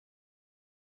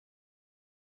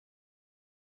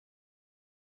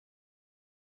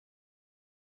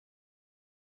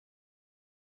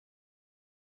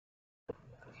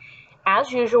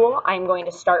As usual, I'm going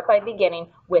to start by beginning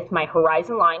with my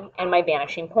horizon line and my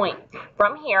vanishing point.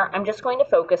 From here, I'm just going to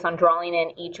focus on drawing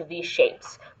in each of these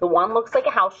shapes. The one looks like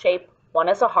a house shape, one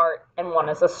is a heart, and one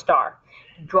is a star.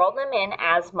 Draw them in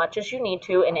as much as you need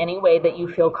to in any way that you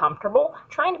feel comfortable,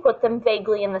 trying to put them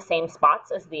vaguely in the same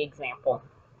spots as the example.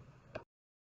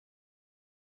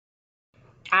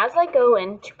 As I go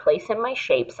in to place in my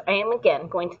shapes, I am again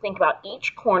going to think about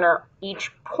each corner,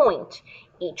 each point,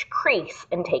 each crease,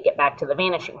 and take it back to the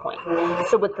vanishing point.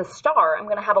 So with the star, I'm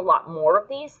going to have a lot more of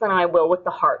these than I will with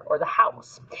the heart or the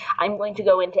house. I'm going to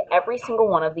go into every single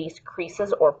one of these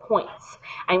creases or points.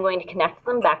 I'm going to connect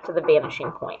them back to the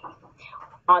vanishing point.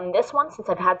 On this one, since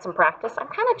I've had some practice, I'm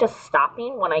kind of just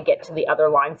stopping when I get to the other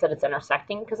lines that it's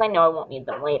intersecting because I know I won't need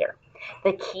them later.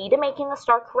 The key to making the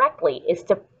star correctly is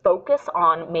to focus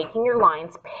on making your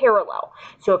lines parallel.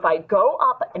 So if I go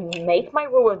up and make my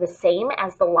ruler the same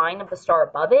as the line of the star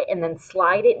above it and then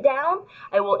slide it down,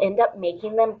 I will end up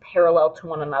making them parallel to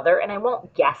one another and I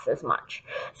won't guess as much.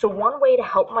 So one way to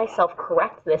help myself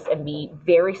correct this and be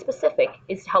very specific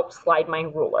is to help slide my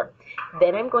ruler.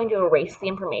 Then I'm going to erase the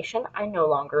information I no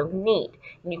longer need.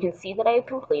 And you can see that I have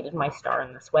completed my star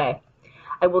in this way.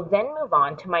 I will then move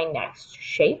on to my next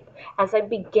shape. As I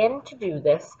begin to do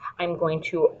this, I'm going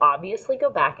to obviously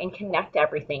go back and connect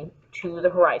everything to the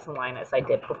horizon line as I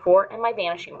did before and my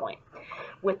vanishing point.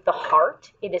 With the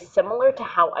heart, it is similar to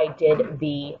how I did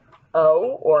the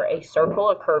O or a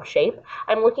circle, a curve shape.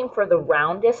 I'm looking for the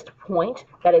roundest point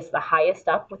that is the highest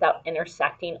up without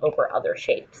intersecting over other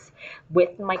shapes.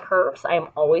 With my curves, I am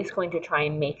always going to try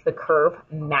and make the curve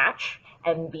match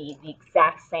and be the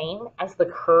exact same as the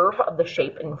curve of the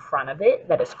shape in front of it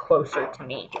that is closer to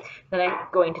me. Then I'm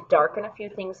going to darken a few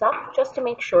things up just to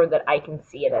make sure that I can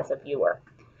see it as a viewer.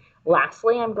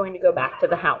 Lastly, I'm going to go back to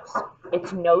the house.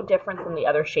 It's no different than the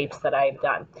other shapes that I've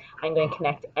done. I'm going to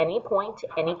connect any point,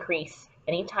 any crease,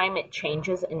 anytime it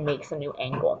changes and makes a new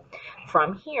angle.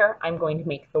 From here, I'm going to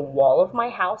make the wall of my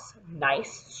house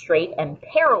nice, straight, and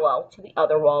parallel to the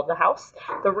other wall of the house.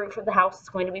 The roof of the house is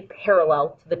going to be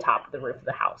parallel to the top of the roof of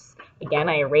the house. Again,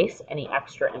 I erase any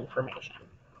extra information.